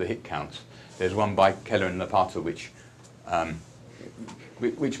use the hit counts. There's one by Keller and Lapata which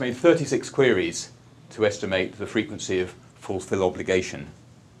made 36 queries to estimate the frequency of fulfill obligation,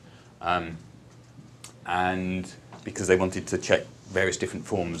 and because they wanted to check various different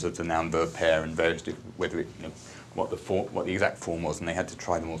forms of the noun-verb pair and various whether it, what the exact form was, and they had to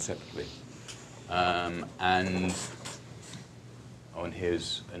try them all separately. And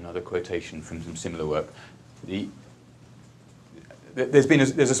here's another quotation from some similar work. There's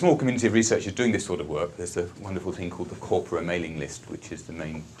a small community of researchers doing this sort of work. There's a wonderful thing called the Corpora mailing list, which is the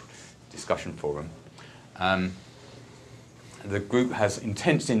main discussion forum. The group has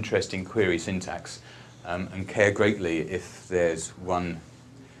intense interest in query syntax and care greatly if there's one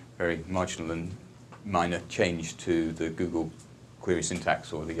very marginal and minor change to the Google query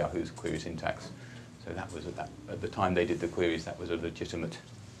syntax or the Yahoo's query syntax. So that was at the time they did the queries, that was a legitimate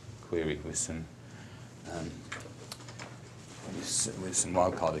query with some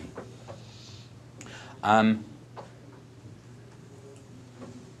wildcarding.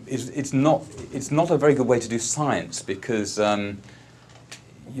 It's not a very good way to do science because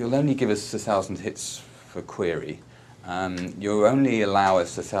you'll only give us 1,000 hits for query. You'll only allow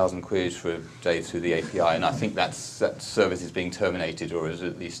us 1,000 queries for a day through the API, and I think that service is being terminated, or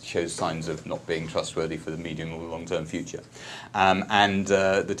at least shows signs of not being trustworthy for the medium or long-term future. And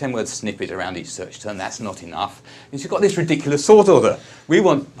the 10-word snippet around each search term, that's not enough. You've got this ridiculous sort order. We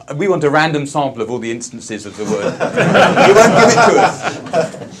want a random sample of all the instances of the word. You won't give it to us.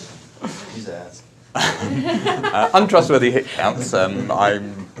 He's asked. Untrustworthy hit counts.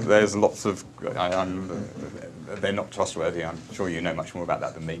 There's lots of. They're not trustworthy. I'm sure you know much more about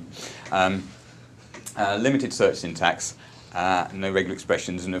that than me. Limited search syntax, no regular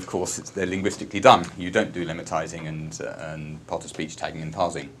expressions, and of course they're linguistically done. You don't do lemmatizing and part-of-speech tagging and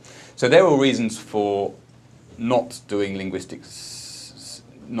parsing. So there are all reasons for not doing linguistic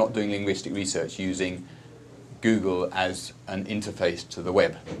research using Google as an interface to the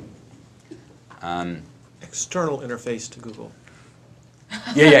web. External interface to Google.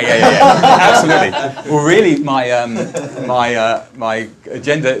 Yeah. Absolutely. Well, really, my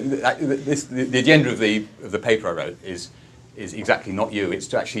agenda, the agenda of the paper I wrote is exactly not you.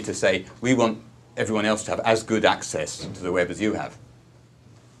 It's actually to say we want everyone else to have as good access to the web as you have.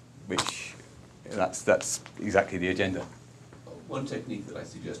 Which that's exactly the agenda. One technique that I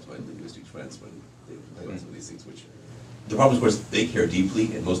suggest to my linguistic friends when they play on some of these things, which the problem, of course, they care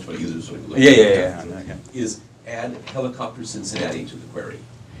deeply, and most of our users sort of okay. is add helicopter Cincinnati to the query.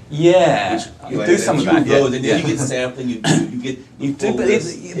 Yeah, Which, you do some of that. And then you get sampling. You get. But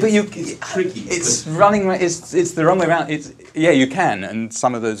it's tricky. It's running. It's the wrong way around. You can, and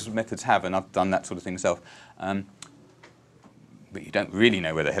some of those methods have, and I've done that sort of thing myself. But you don't really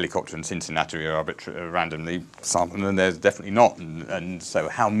know whether helicopter and Cincinnati are randomly sampled, and there's definitely not. And so,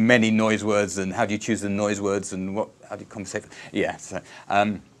 how many noise words, and how do you choose the noise words, and how do you compensate? Yeah. So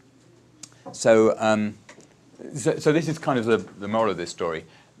this is kind of the moral of this story,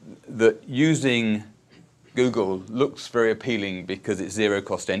 that using Google looks very appealing because it's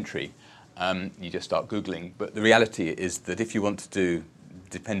zero-cost entry. You just start Googling. But the reality is that if you want to do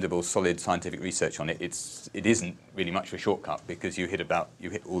dependable, solid scientific research on it, it isn't really much of a shortcut because you hit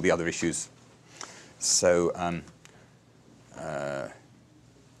all the other issues. So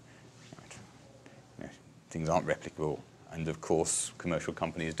things aren't replicable. And of course, commercial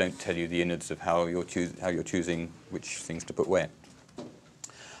companies don't tell you the innards of how you're choosing which things to put where.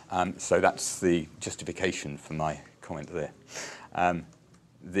 So that's the justification for my comment there.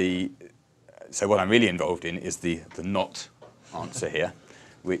 So what I'm really involved in is the not answer here,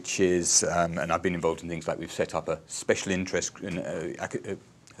 which is, and I've been involved in things like we've set up a special interest,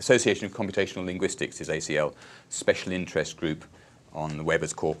 Association of Computational Linguistics is ACL, special interest group on the web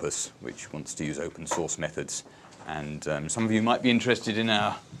as corpus, which wants to use open source methods. And some of you might be interested in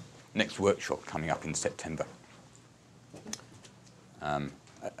our next workshop coming up in September.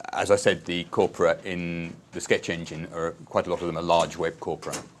 As I said, the corpora in the sketch engine, quite a lot of them are large web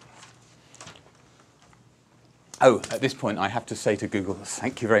corpora. Oh, at this point, I have to say to Google,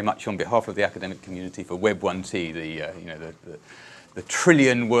 thank you very much on behalf of the academic community for Web1T, the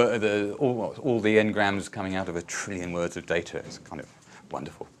trillion word, all the n-grams coming out of a trillion words of data. It's kind of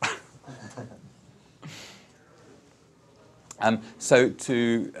wonderful. So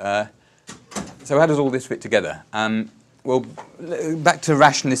how does all this fit together? Well, back to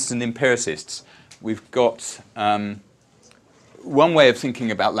rationalists and empiricists. We've got one way of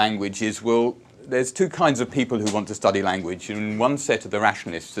thinking about language is, well, there's two kinds of people who want to study language. And one set are the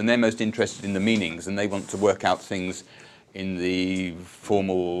rationalists, and they're most interested in the meanings, and they want to work out things in the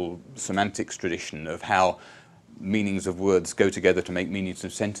formal semantics tradition of how meanings of words go together to make meanings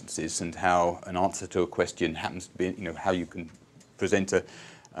of sentences, and how an answer to a question happens to be, how you can present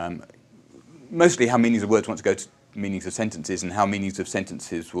mostly how meanings of words want to go to meanings of sentences, and how meanings of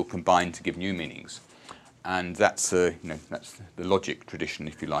sentences will combine to give new meanings. And that's that's the logic tradition,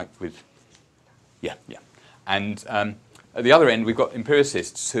 if you like, with And at the other end, we've got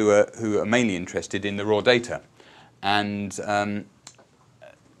empiricists who are mainly interested in the raw data. And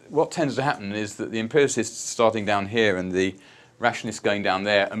what tends to happen is that the empiricists starting down here and the rationalists going down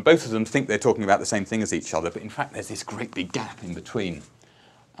there, and both of them think they're talking about the same thing as each other, but in fact there's this great big gap in between.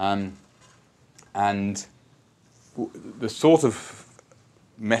 And the sort of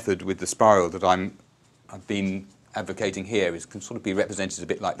method with the spiral that I've been advocating here can sort of be represented a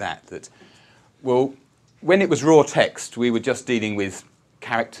bit like that. Well, when it was raw text, we were just dealing with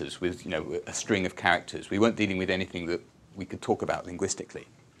characters, with a string of characters. We weren't dealing with anything that we could talk about linguistically.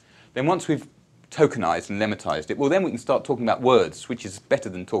 Then once we've tokenized and lemmatized it, well, then we can start talking about words, which is better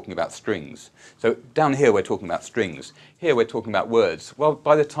than talking about strings. So down here we're talking about strings. Here we're talking about words. Well,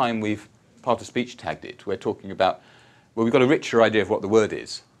 by the time we've part-of-speech tagged it, we're talking about, well, we've got a richer idea of what the word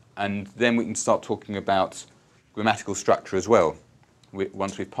is. And then we can start talking about grammatical structure as well,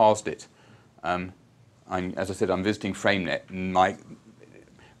 once we've parsed it. As I said, I'm visiting FrameNet, and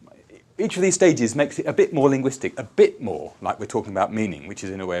each of these stages makes it a bit more linguistic, a bit more like we're talking about meaning, which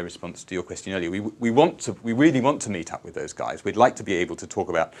is in a way a response to your question earlier. We really want to meet up with those guys. We'd like to be able to talk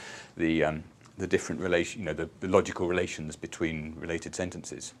about the different relation, the logical relations between related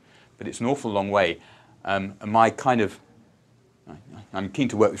sentences. But it's an awful long way. And I'm keen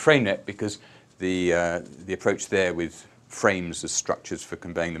to work with FrameNet because the approach there with frames as structures for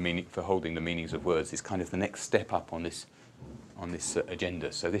conveying the meaning, for holding the meanings of words, is kind of the next step up on this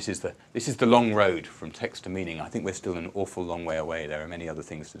agenda. So this is the long road from text to meaning. I think we're still an awful long way away. There are many other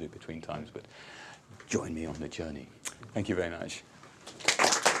things to do between times, but join me on the journey. Thank you very much.